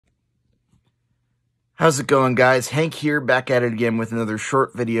How's it going, guys? Hank here, back at it again with another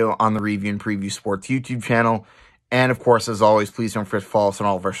short video on the Review and Preview Sports YouTube channel. And of course, as always, please don't forget to follow us on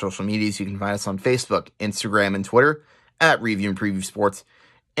all of our social medias. You can find us on Facebook, Instagram, and Twitter at Review and Preview Sports.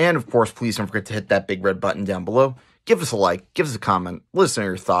 And of course, please don't forget to hit that big red button down below. Give us a like, give us a comment, let us know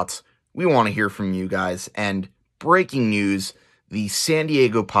your thoughts. We want to hear from you guys. And breaking news, the San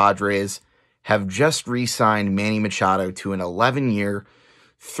Diego Padres have just re-signed Manny Machado to an 11-year,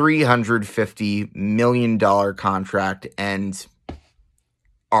 $350 million contract. And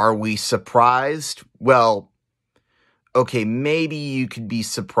are we surprised? Well, okay, maybe you could be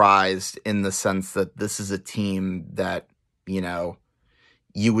surprised in the sense that this is a team that,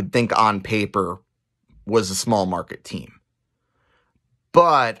 you would think on paper was a small market team.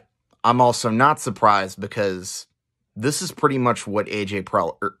 But I'm also not surprised because this is pretty much what AJ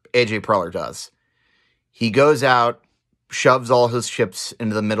Preller does. He goes out, shoves all his chips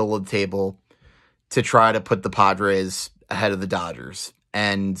into the middle of the table to try to put the Padres ahead of the Dodgers.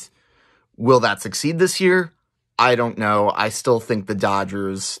 And will that succeed this year? I don't know. I still think the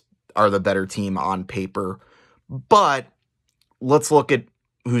Dodgers are the better team on paper. But let's look at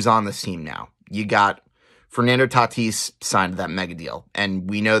who's on this team now. You got Fernando Tatis signed that mega deal, and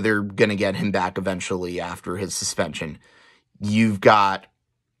we know they're going to get him back eventually after his suspension. You've got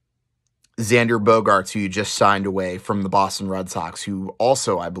Xander Bogaerts, who you just signed away from the Boston Red Sox, who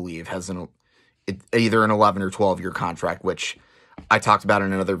also, I believe, has either an 11 or 12-year contract, which I talked about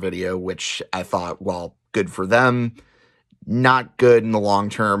in another video, which I thought, well, good for them, not good in the long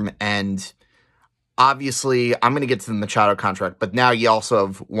term. And obviously, I'm going to get to the Machado contract, but now you also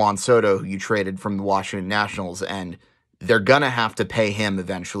have Juan Soto, who you traded from the Washington Nationals, and they're going to have to pay him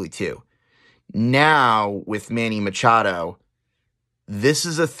eventually too. Now, with Manny Machado, this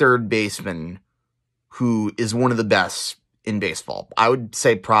is a third baseman who is one of the best in baseball. I would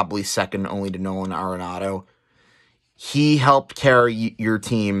say probably second only to Nolan Arenado. He helped carry your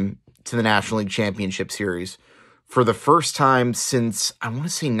team to the National League Championship Series for the first time since, I want to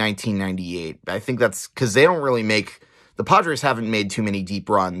say 1998. I think that's because they don't really the Padres haven't made too many deep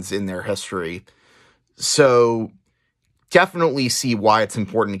runs in their history. So definitely see why it's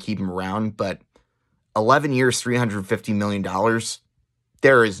important to keep him around, but 11 years, $350 million,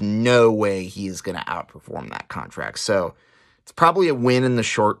 there is no way he is going to outperform that contract. So it's probably a win in the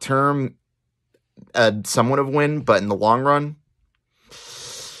short term, somewhat of a win, but in the long run,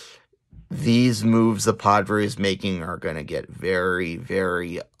 these moves the Padres making are going to get very,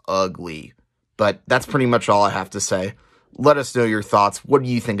 very ugly. But that's pretty much all I have to say. Let us know your thoughts. What do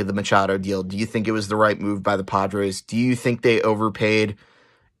you think of the Machado deal? Do you think it was the right move by the Padres? Do you think they overpaid?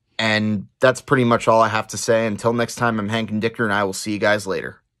 And that's pretty much all I have to say. Until next time, I'm Hank and Dicker, and I will see you guys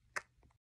later.